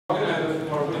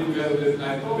putting together this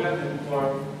nice program and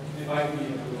for inviting me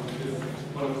to this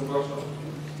wonderful workshop.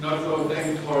 And also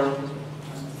thanks for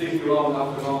sticking around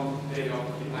after a long day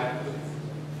of P-type physics.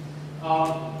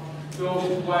 So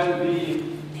while the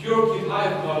pure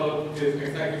P-type model is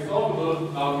exactly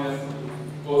solvable, now we have to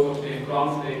both obtain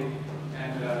ground state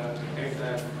and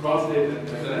ground state and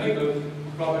dynamical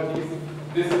properties.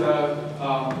 This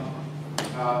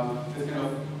this kind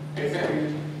of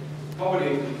exactly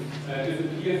property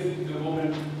disappears the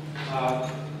moment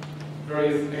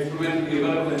various experimental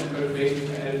development and perturbations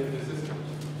are added to the system.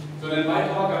 So in my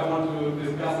talk I want to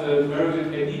discuss a very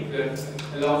good technique that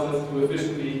allows us to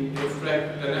efficiently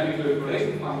extract dynamical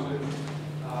correlation functions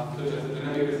such as the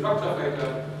dynamical structure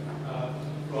factor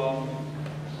from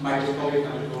microscopic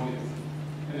Hamiltonians.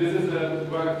 And this is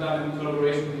work done in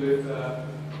collaboration with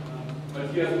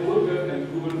Matthias Ohlke and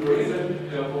Ruben Beresen.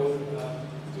 They are both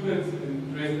students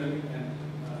in Dresden and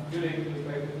Munich,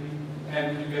 respectively,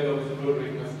 and together with the Rotary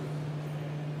University.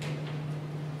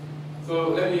 So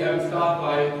let me start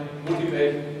by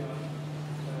motivate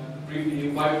briefly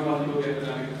why we want to look at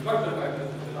dynamical structure factors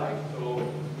and the like.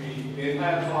 So the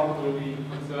entire talk will be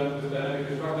concerned with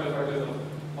dynamical structure factors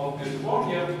of this form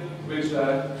here, which,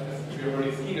 as we've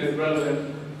already seen, is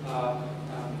relevant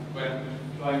when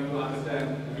trying to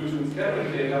understand illusion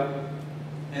scattering data.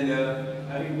 And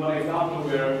I think one example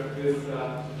where this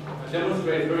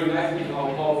demonstrates very nicely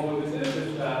how powerful this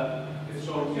is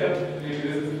shown here. Maybe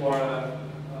this is for a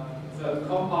certain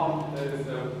compound that is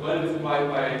well described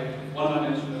by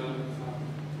one-dimensional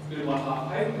spin 1/2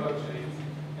 Heisenberg chains.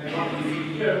 And what we see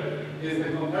here is a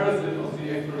comparison of the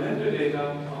experimental data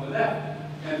on the left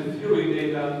and the theory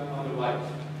data on the right.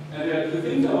 And there are two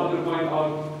things I want to point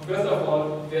out. First of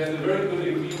all, there's a very good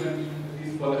agreement, at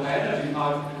least for the high energy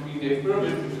part, between the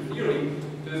experiment and the theory.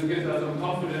 This gives us some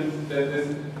confidence that this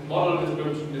model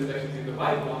description is actually the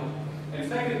right one. And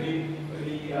secondly,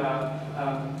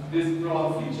 this broad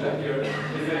feature here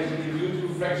is actually due to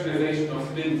fractionalization of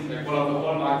spins, like one of the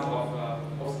hallmarks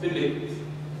of spin liquids.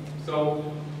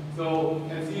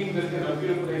 And seeing this kind of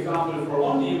beautiful example for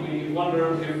only, we wonder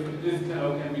if this kind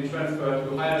of can be transferred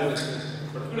to higher dimensions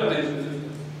or two-dimensional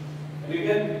systems. And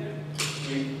again,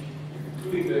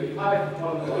 including the P-type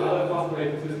model for other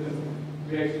phosphorated systems,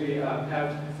 we actually have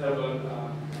several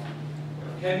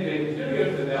candidate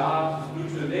materials, and there are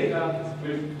neutral data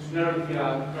which generally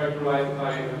are characterized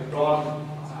by a broad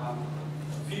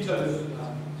featureless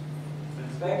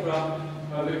spectra.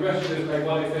 The question is, like,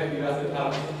 what exactly does it tell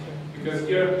us? Because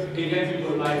here, again, we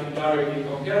would like to directly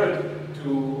compare it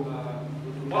to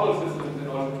model systems in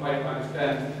order to try to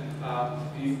understand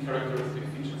these characteristic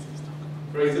features.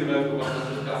 Very similar to what was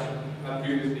discussed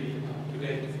previously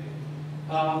today.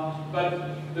 But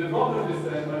the problem is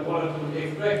that in order to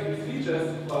extract these features,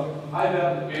 well, either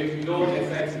we don't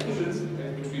extract solutions,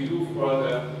 which we do for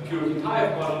the pure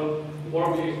P-type model, or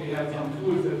we actually have some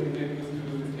tools that we can use to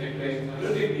do this calculation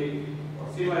analytically or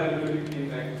semi-analytically,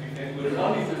 like we can do it on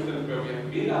these systems where we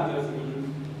have beta under solutions.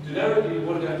 Generically, we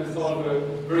would have to solve a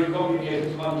very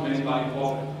complicated quantum many-body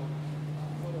problem.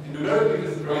 And numerically,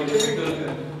 this is very difficult,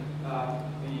 and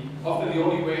often the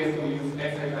only way is to use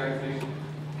exact aggregation.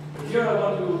 But here I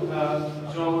want to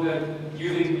show that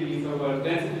using the so-called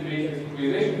density matrix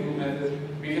factorization group method,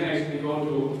 we can actually go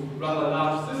to rather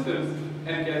large systems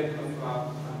and get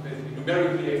basically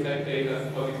numerically exact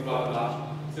data for these rather large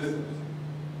systems.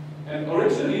 And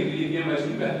originally, the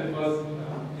DMIG method was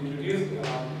introduced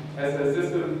as a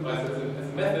system, as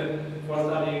a method for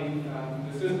studying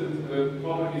the systems, the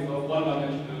properties of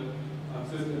one-dimensional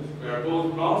systems, where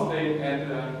both ground state and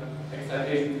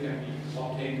excitations can be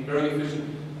obtained very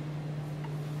efficiently.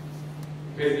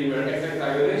 Basically, where exact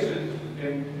aggregation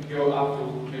can go up to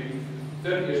maybe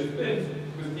 30-ish spins,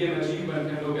 with DMIG one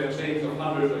can look at chains of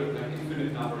hundreds or even an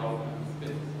infinite number of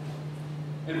spins.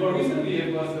 And more recently,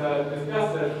 it was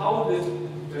discussed that how this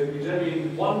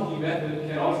generally 1D method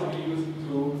can also be used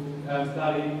to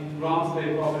study ground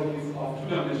state properties of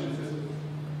two-dimensional systems.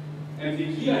 And the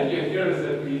key idea here is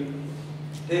that we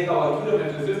take our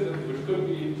two-dimensional system, which could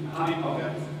be honeycomb,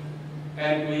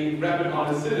 and we wrap it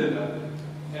on a cylinder.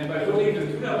 And by putting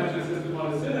this two-dimensional system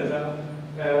on a cylinder,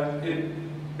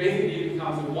 it basically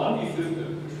becomes a 1D system,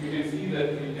 which we can see that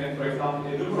we can, for example,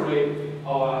 enumerate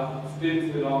our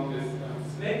spins along this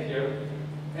snake here.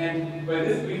 And by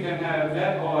this, we can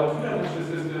map our two-dimensional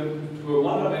system to a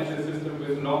one-dimensional system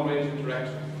with long-range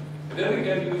interactions. And then we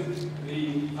can use the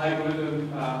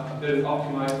algorithm that is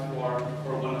optimized for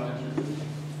one-dimensional systems.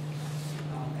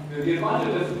 The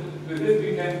advantage is, with this,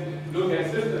 we can look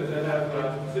at systems that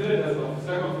have cylinders of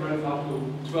circumference up to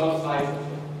 12 sizes.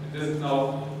 This is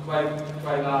now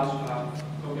quite large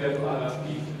compared to other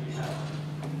speeds that we have.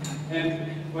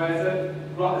 And when I said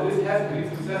this has been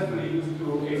successfully used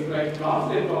to extract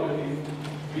ground state properties,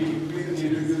 we recently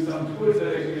introduced some tools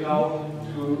that actually allow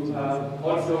to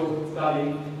also study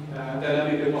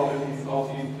dynamical properties of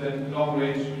these long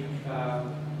range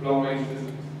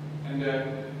systems. And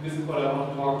this is what I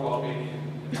want to talk about maybe in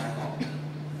my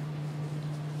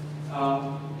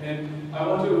talk. And I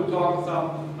want to talk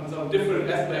on some different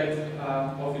aspects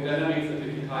of the dynamics of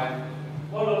the key-type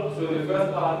model. So in the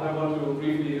first part, I want to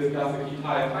briefly discuss the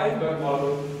key-type Heisenberg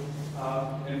model,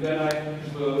 and then I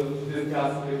will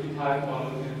discuss the key-type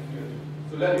model in the field.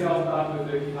 So let me now start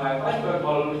with the key-type Heisenberg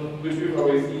model, which we've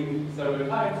already seen several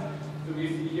times. So we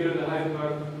see here the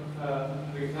Heisenberg,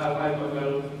 the key-type Heisenberg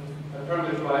model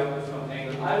parameterized with some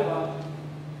angle alpha,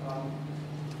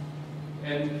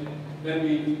 and then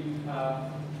we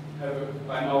have a,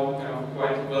 by now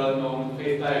quite well-known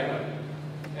phase diagram.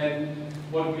 And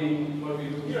what we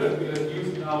do here is we just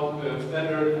use now the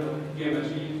standard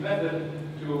geometry method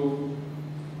to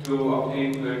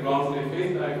obtain the ground state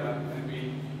phase diagram, and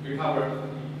we cover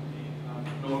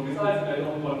the known results. I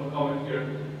don't want to comment here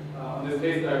on this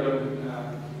phase diagram in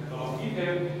a lot of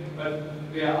detail,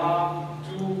 but there are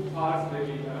two parts that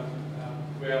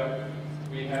where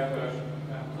we have a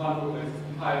contour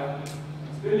type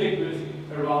still liquid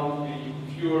around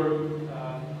the pure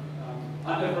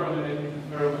underpermanent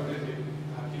and paramagnetic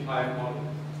key-type model.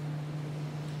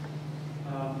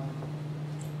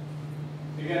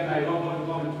 Again, I don't want to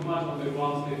comment too much on the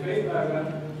ground state phase diagram,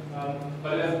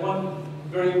 but there's one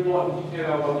very important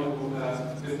detail I want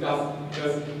to discuss,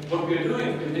 because what we are doing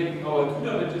is we're taking our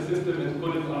two-dimensional system and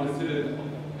put it on a cylinder.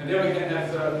 And there we can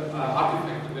have certain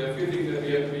artifacts. There are a few things that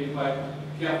we have to be quite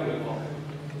careful about.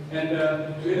 And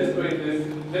to illustrate this,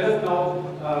 let us now,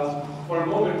 for a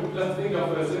moment, just think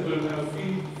of a simple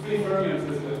free fermion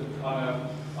system on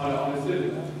a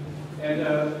cylinder. And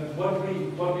what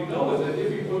we know is that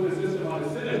if we put the system on a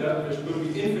cylinder, which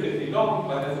could be infinitely long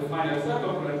but has a finite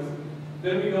circumference,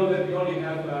 then we know that we only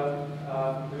have a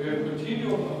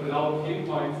continuum of allowed K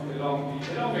points along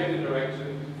the elongated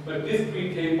direction, but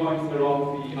discrete K points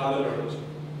along the other direction.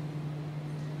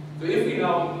 So if we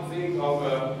now think of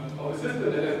a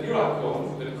system that has Dirac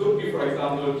cones, that could be, for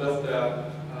example, just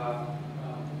a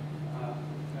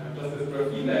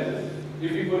graphene lattice,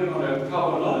 if we put it on a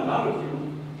carbon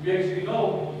nanotube, we actually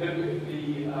know that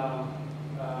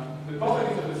the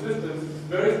properties of the systems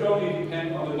very strongly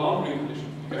depend on the boundary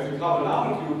conditions, because the carbon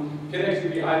nanotube can actually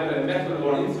be either a metal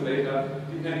or an insulator,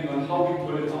 depending on how we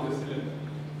put it on the cylinder.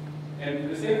 And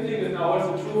the same thing is now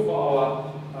also true for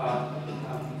our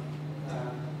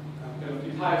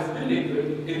key-type spin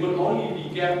liquid. It will only be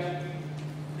gapped,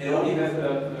 it only has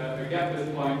a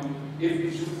gapless point if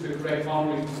we choose the correct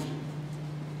boundary conditions.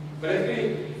 But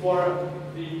actually, for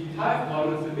the key-type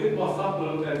model, it's a bit more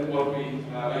subtle than what we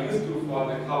are used to for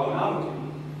the carbon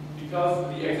nanotube, because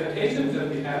the excitations that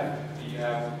we have,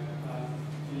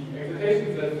 the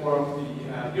excitations that form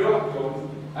the Dirac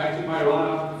cones, are actually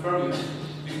Majorana fermions.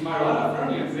 These Majorana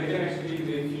fermions,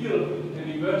 they feel an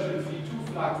emergent C2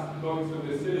 flux going through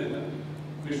the cylinder,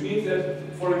 which means that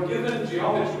for a given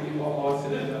geometry of our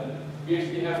cylinder, we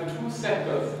actually have two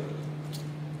sectors.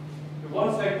 In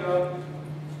one sector,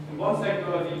 the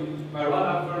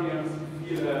Majorana fermions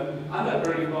feel under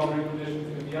Bernoulli boundary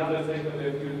conditions. In the other sector,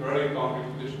 they feel Bernoulli boundary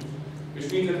conditions, which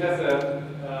means it has a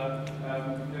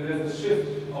shift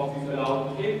of these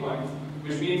allowed K points,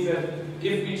 which means that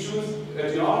if we choose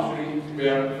a geometry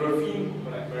where graphene,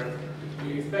 where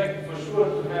we expect for sure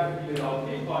to have the allowed K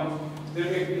points, then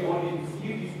we actually only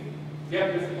see these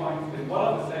gapless points in one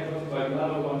of the sectors, while the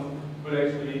other ones will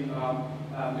actually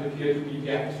appear to be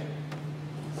gapped.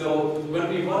 So when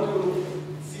we want to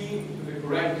see the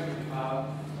correct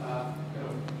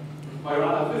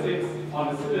Majorana physics on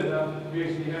a cylinder, we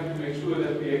actually have to make sure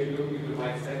that we actually look into the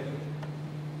right sector.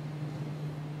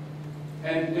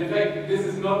 And in fact, this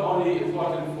is not only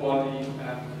important for the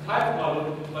type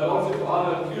model, but also for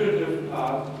other putative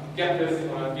gapless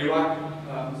or Dirac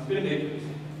spin liquids.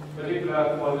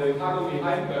 Particularly for the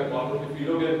Kagome-Heisenberg model, if we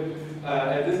look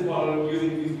at this model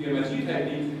using these geometry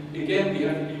techniques, again we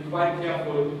have to be quite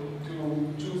careful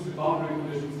to choose the boundary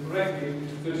conditions correctly,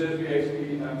 so that we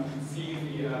actually see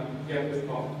the gapless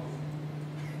properties.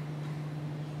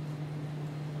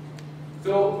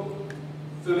 So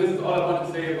this is all I want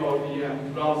to say about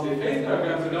the ground state phase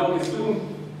diagram. So now we assume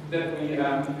that we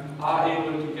are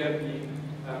able to get the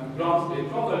ground state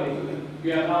properly.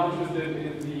 We are now interested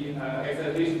in the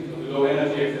excitation, so the low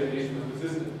energy excitation of the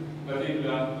system. In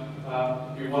particular,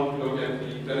 we want to look at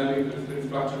the dynamic spin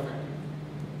structure factor.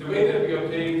 The way that we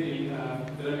obtain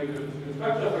the dynamic spin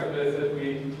structure factor is that we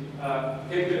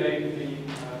calculate the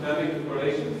dynamic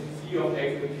relations, T of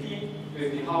x and T,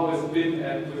 basically how a spin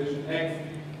at position x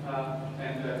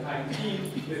and time t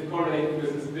is correlated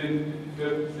with the spin,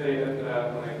 say,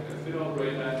 at like a spin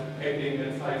operator acting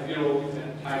at side 0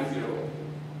 and time 0.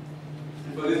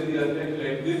 And for this, we just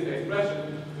calculate this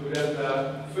expression. So we just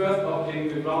first obtain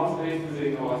the ground state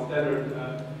using our standard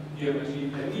gear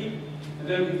machine technique, and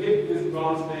then we hit this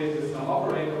ground state with some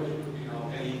operator, which could be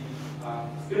now any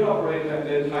spin operator, and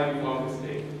then time we found the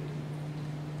state.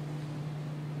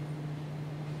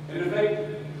 And in fact,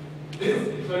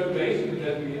 this perturbation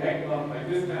that we act on, like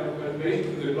this kind of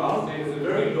perturbation to the ground state, is a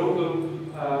very local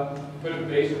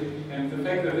perturbation. And the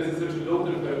fact that this is such a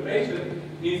local perturbation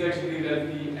means actually that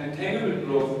the entanglement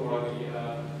growth or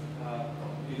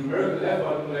the numerical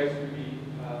effort will actually be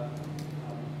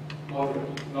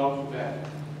moderate, not too bad.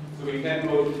 So we can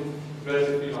go to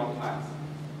relatively long times.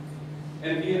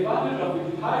 And the advantage of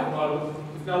the P-type model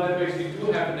is now that we actually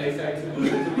do have an exact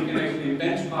solution, so we can actually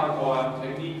benchmark our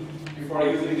technique before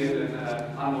using it in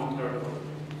unknown territory.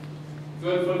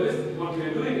 So for this, what we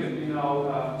are doing is we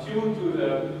now tune to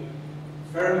the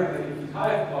ferromagnetic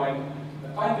P-type point,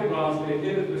 find the ground state,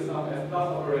 hit it with some S plus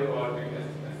operator or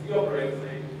SC operator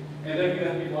state, and then we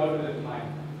just evolve it in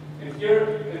time. And here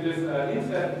in this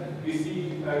inset, we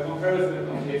see a comparison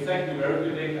of the exact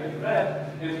numerical data in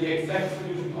red and the exact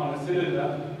solution on a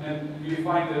cylinder, and we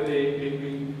find that they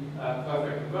agree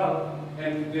perfectly well.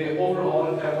 And they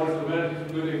overall have also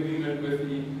relatively good agreement with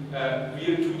the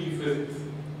real 2D physics.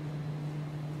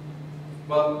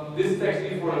 But this is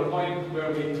actually for a point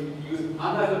where we use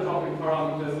anisotropic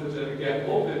parameters such as gap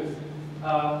opens.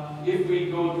 If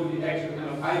we go to the actual kind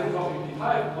of isotropic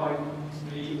P-type point,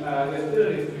 there's still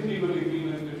an extremely good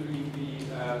agreement between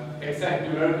the exact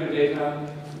numerical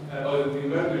data or the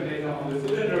numerical data on the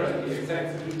cylinder and the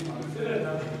exact solution on the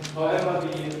cylinder. However,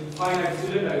 the finite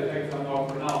cylinder effects are more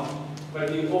pronounced, but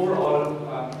the overall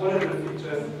qualitative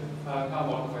features come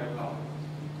out quite well.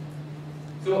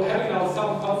 So having now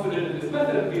some confidence in this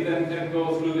method, we then can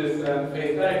go through this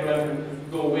phase diagram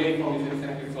and go away from these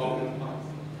exactly solved points.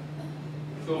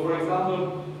 So for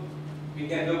example, we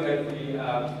can look at the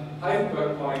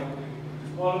Heisenberg point in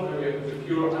this model where we have the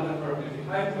pure underpermanent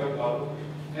Heisenberg model,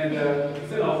 and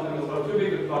Xenos and the sort of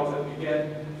typical plots that we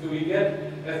get. So we get,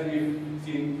 as we've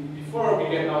seen before, we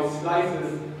get now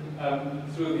slices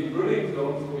through the Brüning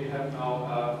zone. So we have now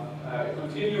a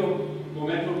continuum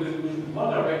momentum distribution in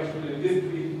one direction and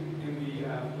discrete in the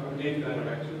perpendicular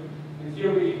direction. And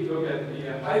here we look at the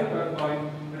Heisenberg point,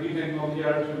 and we can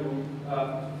compare to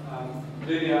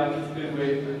linear spin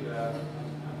wave and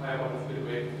higher order spin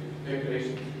wave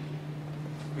calculation.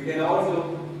 We can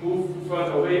also move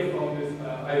further away from this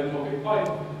isotopic point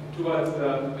towards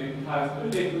the higher spin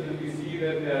wave, and we see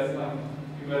that there are some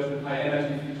emergent high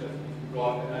energy features,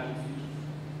 broad energy features.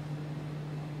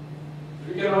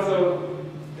 We can also,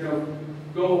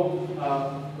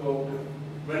 go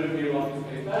randomly along this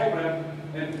phase diagram,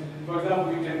 and for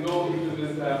example, we can go into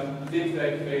this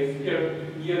zigzag phase here,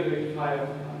 near the higher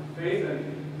phase,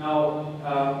 and now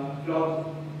plot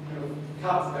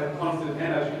cuts at constant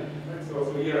energy. Right?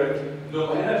 So here at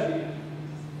low energy,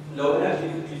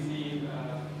 we see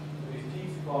these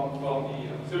peaks from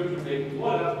the circulating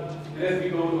water, and as we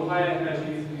go to higher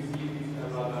energies, we see these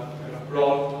rather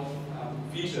broad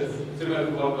features, similar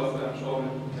to what was shown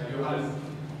in Johannes'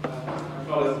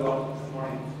 talk this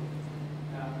morning.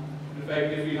 In fact,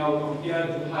 if we now compare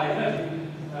the high energy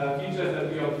features that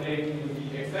we obtained in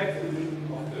the exact solution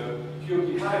of the pure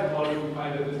P-type model, we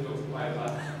find that this looks quite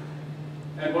nice.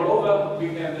 And moreover, we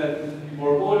can then be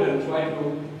more bold and try to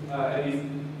at least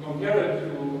compare it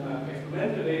to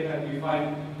experimental data, and we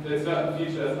find that certain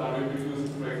features are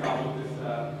reproduced, for example, this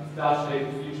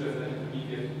star-shaped features at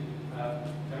intermediate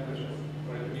temperatures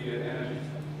or intermediate energies.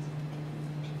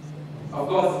 Of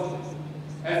course,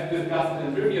 as discussed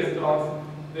in previous talks,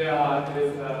 there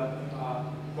is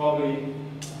probably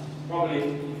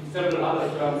several other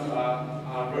terms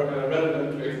are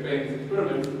relevant to explain this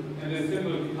experiment, and this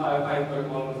simple Heisenberg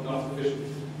model is not sufficient.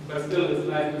 But still, it's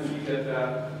nice to see that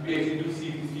we actually do see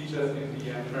these features in the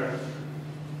current.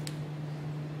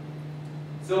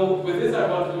 So with this, I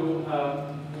want to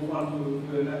move on to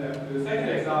the second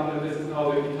example. This is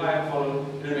now the P-type model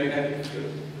in a magnetic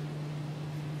field,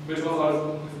 which was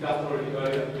also discussed already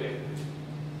earlier today.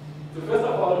 So first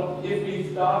of all, if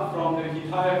we start from the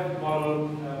P-type model,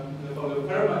 from the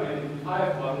ferromagnetic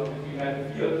P-type model, if we had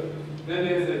a field, then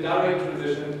there is a direct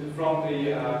transition from the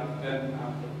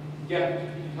gap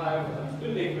P-type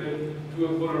spin liquid to a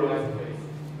polarized phase.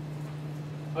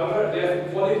 However, there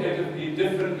is qualitatively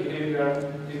different behavior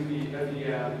in the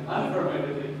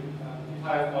unferromagnetic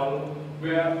P-type model,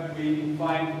 where we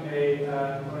find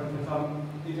some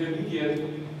intermediate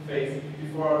phase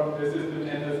before the system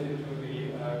enters into the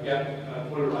gap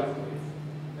polarized phase.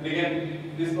 And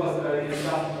again, this was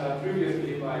discussed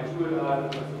previously by Chu et al.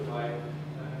 And also by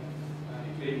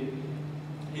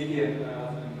Hickey and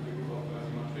the group of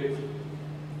Simon Triggs.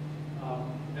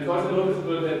 It's also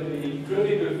noticeable that the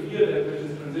critical field at which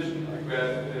this transition, like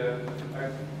where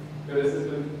the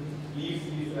system leaves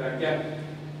these gap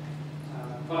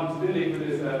quantum spin liquid,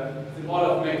 is an order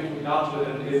of magnitude larger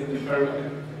than it is in the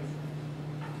ferromagnetic phase.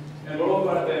 And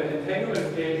moreover, the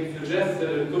entanglement scale suggests that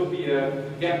it could be a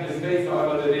gapless phase,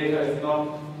 however, the data is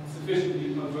not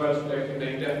sufficiently converged to actually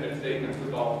make definite statements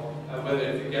about whether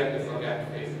it's a gapless or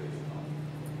gap phase.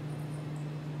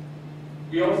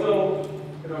 We also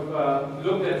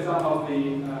looked at some of the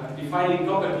defining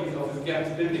properties of this gap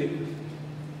spin liquid.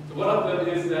 So one of them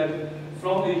is that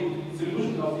from the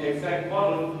solution of the exact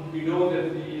model, we know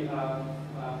that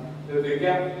the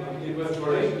gap inverse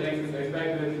correlation length is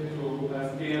expected to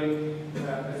scale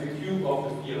as a cube of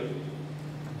the field.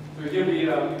 So here we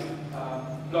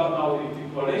plot now the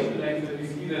correlation length, and we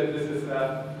see that this is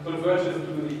converges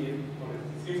to the, or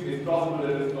it seems it's plausible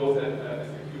that it goes as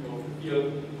a cube of the field.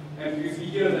 And you see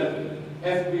here that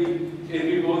as we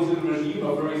go into the regime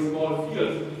of very small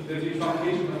fields, the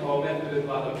truncation of our method is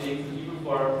rather big. Even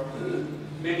for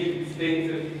many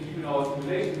states that we keep in our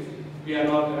simulations, we are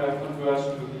not converged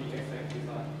to the exact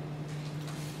result.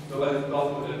 So that is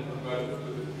plausible that it converges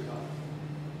to this result.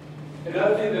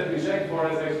 Another thing that we check for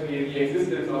is actually the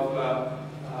existence of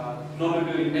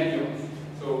non-abelian anyons.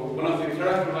 So one of the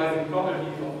characterizing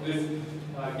properties of this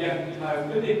gap type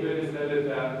spin liquid is that it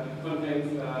contains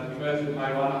divergent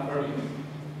Majorana fermions.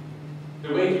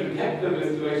 The way to detect them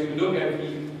is to actually look at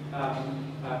the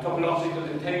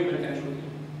topological entanglement entropy.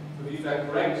 So these are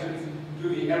corrections to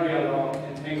the area law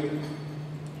entanglement.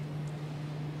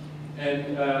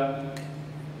 And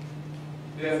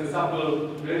there's a subtle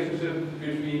relationship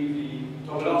between the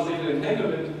topological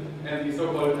entanglement and the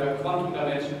so-called quantum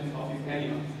dimensions of these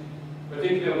anyons.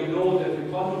 Particularly, we know that the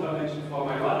quantum dimension for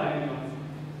Majorana anyons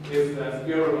is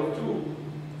square root of 2.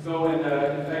 So in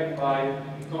fact, by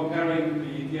comparing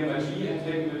the DMRG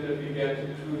entanglement that we get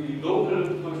to the local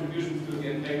contributions to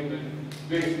the entanglement,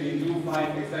 we actually do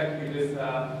find exactly this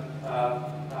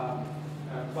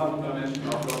quantum dimension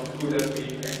of log 2 that we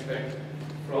expect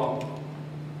from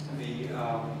the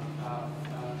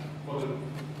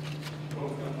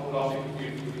topological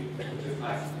field, which is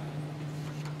nice.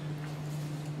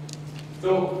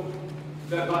 So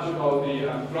that much about the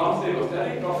ground state of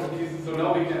static properties. So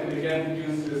now we can again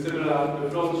use a similar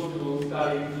approach to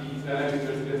study the dynamic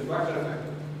resident structure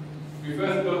factor. We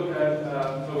first look at,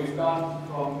 so we start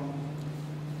from,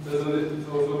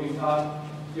 so we start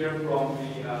here from the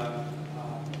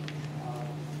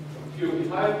QP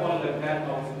type model that had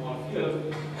now a small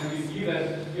field, and we see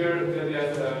that here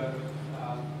there's a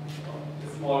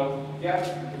small gap,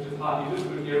 which is hardly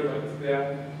visible here, but it's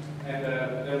there. And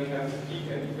then we have the peak,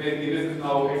 and basically this is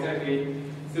now exactly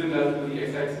similar to the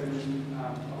exact solution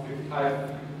of the type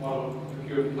model, the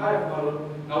pure type model.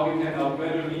 Now we can now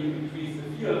gradually increase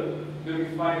the field. Then we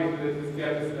find that this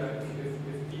gap is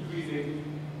decreasing.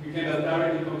 We can just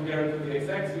directly compare it to the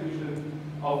exact solution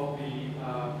of the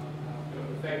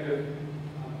effective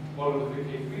model of the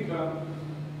K3 term.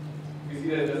 We see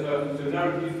that there's certain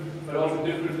similarities, but also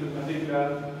differences in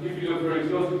particular. If you look very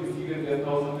closely, you see that there's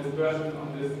now some dispersion on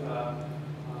this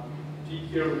peak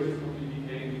here, which is completely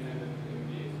K-independent in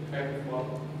the effective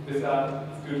model. This is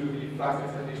due to the flux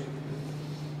excitation.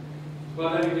 Well,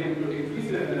 then we can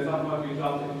increase it, and at some point we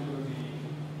jump into the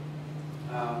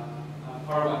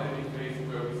paramagnetic phase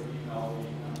where we see now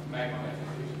the magma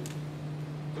excitation.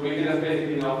 So we can just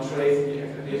basically now trace the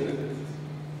excitation of this.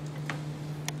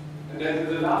 And then in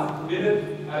the last minute,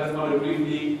 I just want to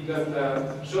briefly just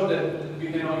show that we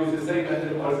can now use the same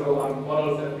method also on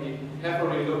models that we have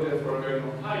already looked at for a very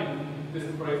long time. This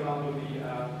is, for example, the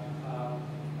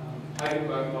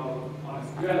Heidelberg model on a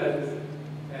square lattice.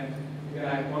 And again,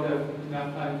 I won't have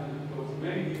enough time to go through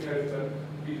many details, but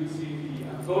we do see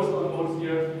the coastal modes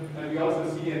here. And we also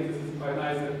see, and this is quite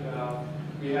nice, that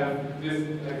we have this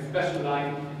special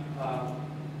line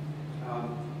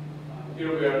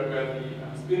here where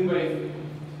the spin wave,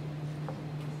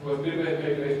 so a spin wave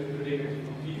calculation is predicted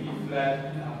completely flat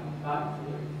line,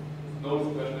 so no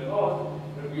dispersion at all,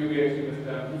 but we actually just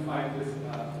define this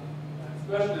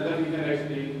dispersion, and then we can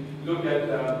actually look at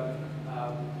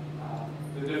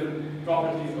the different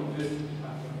properties of this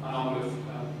anomalous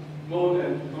mode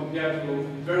and compare to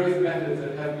various methods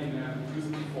that have been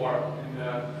used before.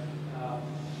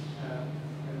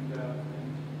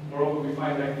 Moreover, we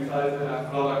find results that are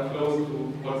rather close to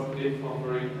what's predicted from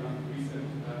very recent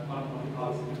quantum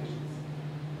mechanics.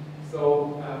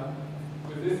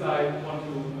 this I want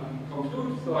to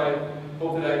conclude. So I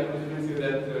hope that I can convince you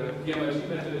that the DMRG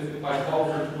method is a quite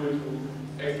powerful tool to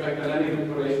extract dynamic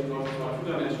information from our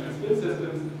two-dimensional spin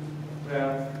systems,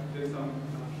 where there's some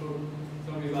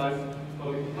results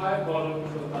for the P-type model,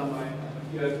 which was done by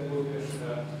Matthias and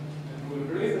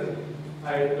Rudolf Reese.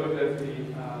 I looked at the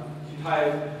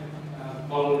P-type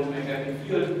model in magnetic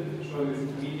field, showing this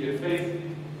immediate phase,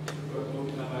 which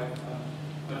was done by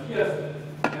Matthias.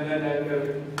 And then I had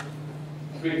a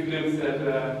quick glimpse that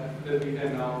we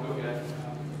can now look at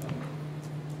some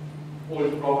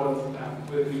old problems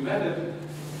with the new method.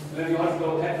 And then we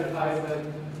also advertise that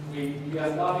we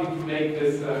are starting to make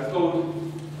this code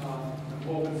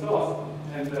open source,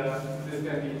 and this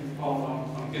can be found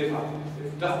on GitHub.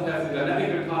 It doesn't have the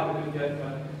dynamical part of it yet,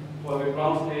 but for the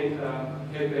ground state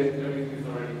calculation, everything is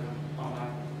already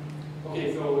online.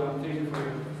 Okay, so thank you for your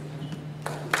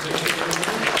attention.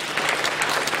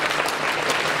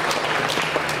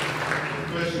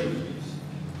 Question, please.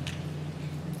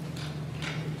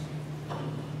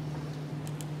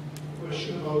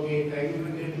 Question about the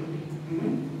entanglement entropy.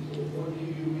 So what do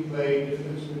you mean by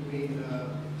difference between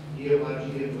DMRG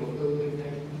and local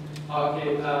entanglement?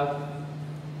 Okay.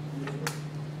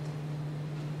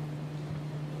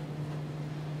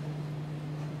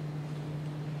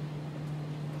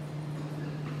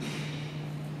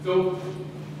 So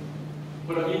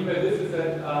what I mean by this is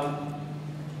that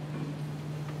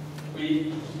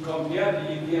we compare the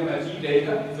DMRG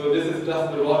data. So this is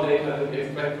just the raw data that we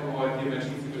expect from our DMRG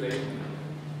simulation.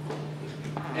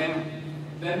 And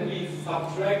then we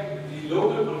subtract the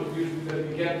local contributions that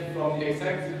we get from the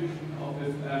exact solution of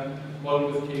this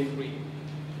model with K3.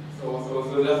 So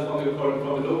that's from the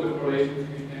local correlations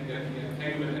we can get the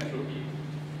entanglement entropy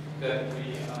that we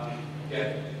get.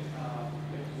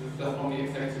 This is just from the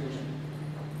exact solution.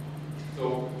 So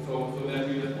then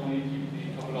we just only keep the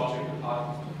topological part.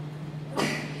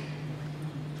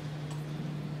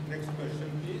 Next question,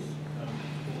 please.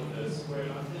 For the square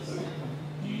lattice,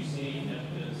 do you see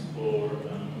evidence for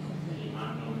the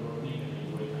Mach number of negative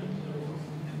wavelengths or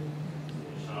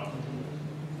sharp?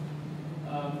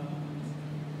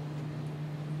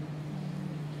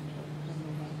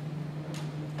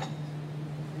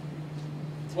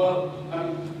 Well,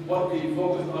 what we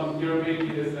focus on here really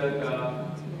is that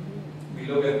we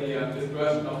look at the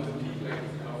dispersion of the peak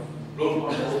vectors of road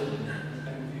models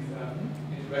and these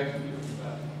interactions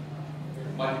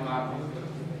with multi-markers.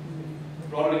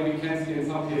 Probably we can see in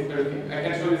some cases, I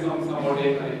can show you some more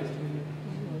data.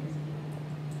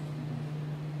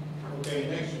 Okay,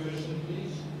 next question,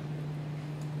 please.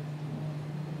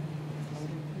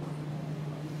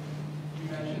 You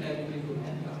mentioned that you can do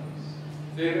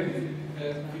David?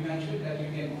 You mentioned that you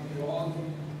can draw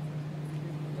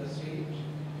the stage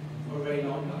for a very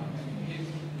long time and hit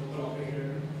local operator.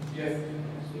 Yes.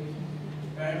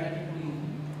 Parametrically,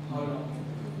 how long?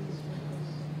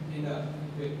 In the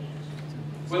bit.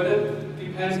 Well, that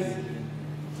depends.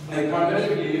 Like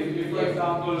parametrically, if for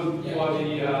example, for the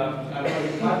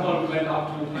platform went up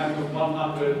to times of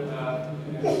 100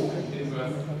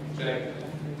 inverse J.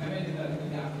 I mean, in the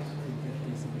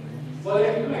Well,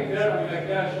 yeah, like there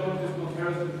I showed this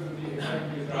comparison to the exact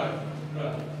result.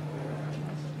 right.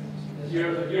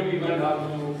 Here we went up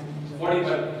to 40,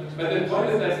 but the point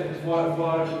is that for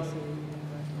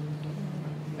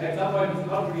at some point it's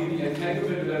not really the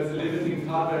entanglement that's the limiting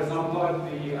part, but at some point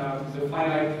the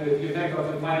effect of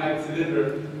the finite cylinder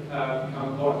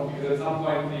becomes important, because at some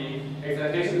point the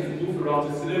excitations move around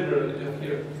the cylinder and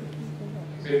interfere.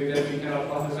 Maybe then we cannot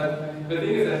process that. The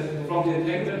thing is that from the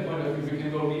entanglement point of view, we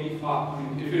can go really far. I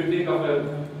mean, if you think of a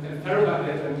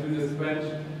ferromagnet and do this branch,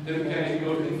 then we can actually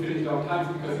go to infinity long times,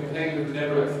 because the entanglement will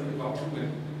never exceed about 2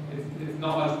 minutes. It's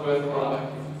not much worse for other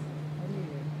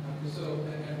cases. So,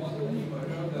 and also when you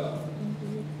measure the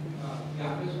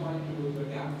gap response to the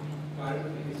gap current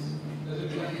phase, does it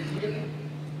become easier?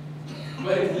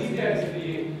 Well, it's easier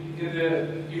in the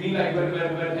you mean like when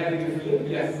having a field?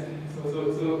 Yes. So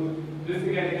this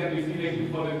again can be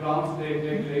seen for the ground state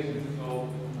calculations. So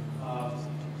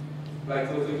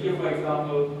so here for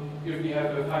example, if we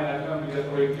have a finite term, we have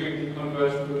already quickly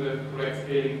converged to the correct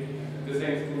scaling. The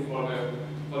same is true for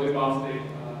the ground state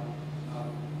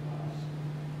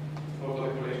for the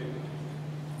correlation.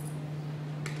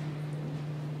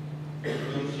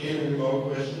 Don't see any more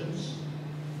questions?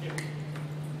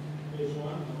 There's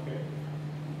one, okay.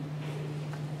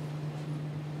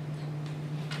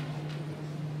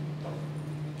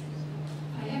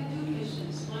 I have two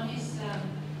questions. One is,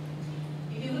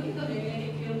 if you look at the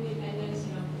magnetic field dependence,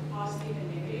 positive and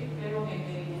negative,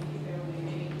 ferromagnetic,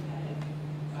 anti-ferromagnetic pattern,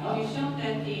 you've shown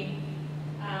that the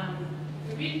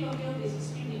critical field is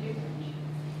extremely different.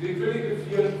 the critical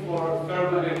field for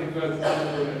ferromagnetic versus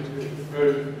electromagnetic is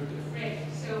very different. Right.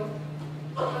 So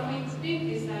what we think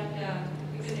is that,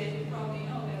 because as you probably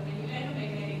know, that when you enter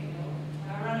magnetic field,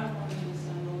 runoff fermions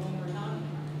are no longer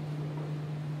non-interacting.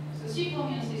 So C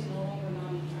fermions is no longer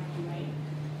non-interacting, right?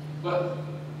 But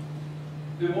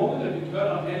the moment that you turn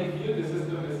on any field, the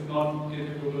system is not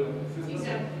integrable in the system.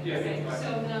 Exactly. Yes, right. right. So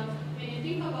now, when you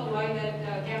think about why that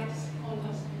gaps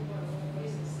almost, what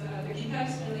is this, the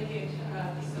Gibbs linkage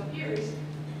disappears,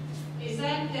 is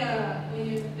that when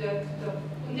you,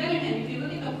 on the other hand, if you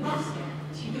look at the flux gap,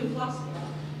 T2 flux gap,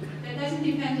 that doesn't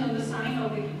depend on the sign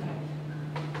of the Gibbs.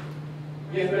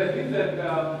 Yes, but I think that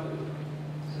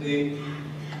the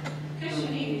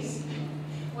Question is,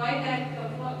 why that,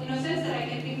 in a sense that I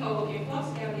can think of, okay, flux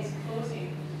gap is closing,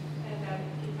 and that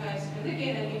Gibbs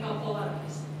linkage and become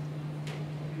polarized.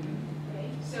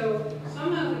 Right? So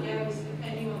somehow the gap is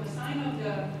depending on the sign of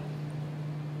the,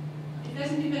 it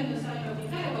doesn't depend on the sign of the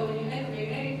dipole, but when you add a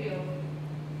magnetic field,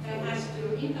 that has to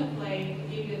interplay to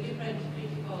give you a different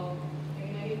critical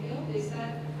magnetic field. Is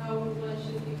that how one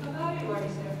should think about it, or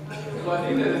is there other? So I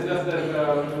think that it's just that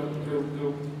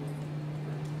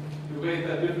the way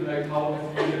that different, like how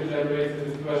it generates the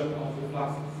dispersion of the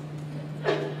fluxes.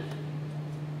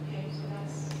 Okay, so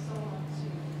that's somewhat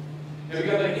similar. Yeah,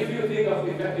 because like if you think of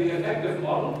the effective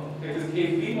model, like this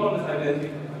K3 model is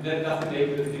identical, and that doesn't make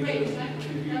the distinction. Right, exactly.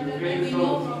 If you Now that create we so-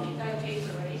 know from that case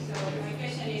already, so my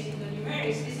question is, in the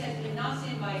numerics, this has been not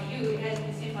seen by you, it has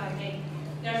been seen by me.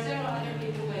 There are several other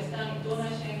people who has done it. Donna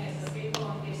Sheng has a paper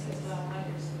on this as well,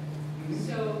 others.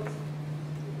 So,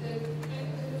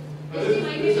 But this is my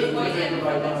this question, is why they are the right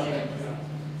different, that's answer, it. yeah.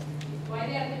 Why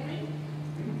they are different?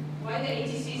 Why the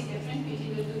ATC is different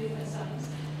between the two different signs?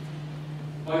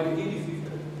 Why the EDC?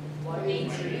 Why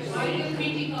the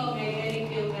critical magnetic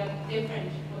field are different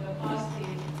for the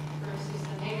positive versus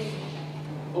the negative?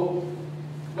 Oh,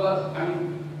 well, I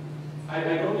mean, I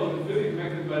don't know the physics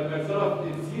method, but sort of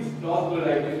it seems plausible,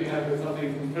 like if you have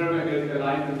something ferromagnetic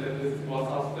alignment that is more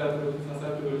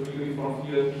susceptible to uniform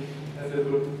field as it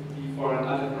would be for an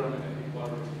antiferromagnetic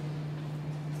body.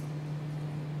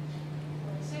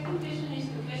 The second question is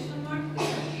the question mark. Do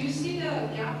you see the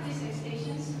gapless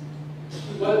excitations?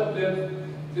 Well, the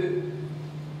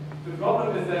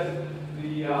problem is that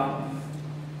the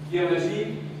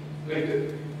DMG,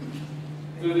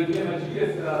 so the DMG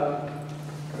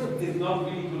is not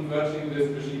really converging this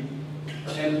regime.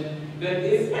 And that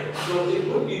is, so it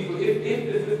would be, so if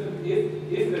the system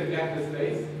is a gapless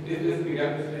space,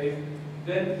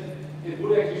 then it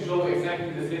would actually show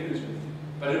exactly the signatures.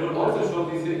 But it would also show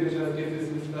these signatures if this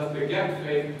is just a gap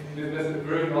space, there's a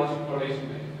very large correlation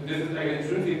rate. And this is like an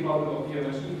intrinsic problem of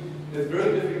DMG. It's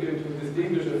very difficult to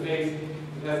distinguish a phase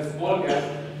that has a small gap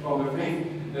from a phase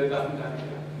that doesn't have a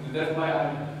gap. And that's why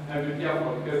I'm a bit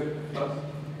careful, because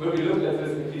when we looked at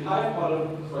this P-type model,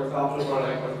 for example, or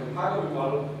like the Chicago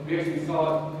model, we actually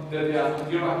saw that there are some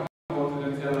Dirac modes in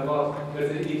the about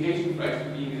there's an indication for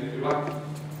actually being in a Dirac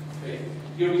space.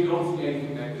 Here we don't see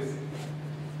anything like this.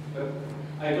 But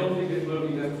I don't think it will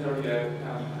be necessarily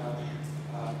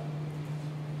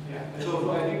yeah. And so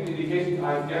I think the indications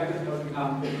are gapless, but we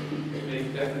can't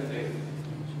make definite statements.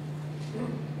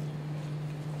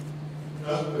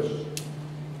 Another question.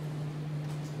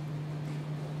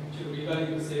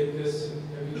 Regarding the same question,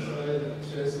 have you tried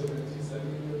transatlantic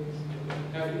cycling?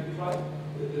 Have you tried?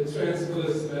 The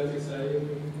transatlantic cycling?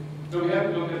 No, we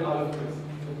haven't looked at other things.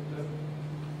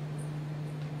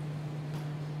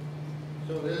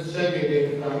 So let's check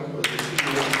again, Frank, for the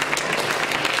CEO.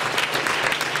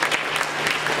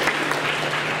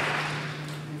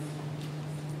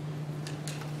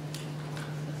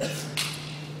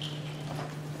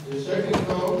 The second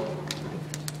code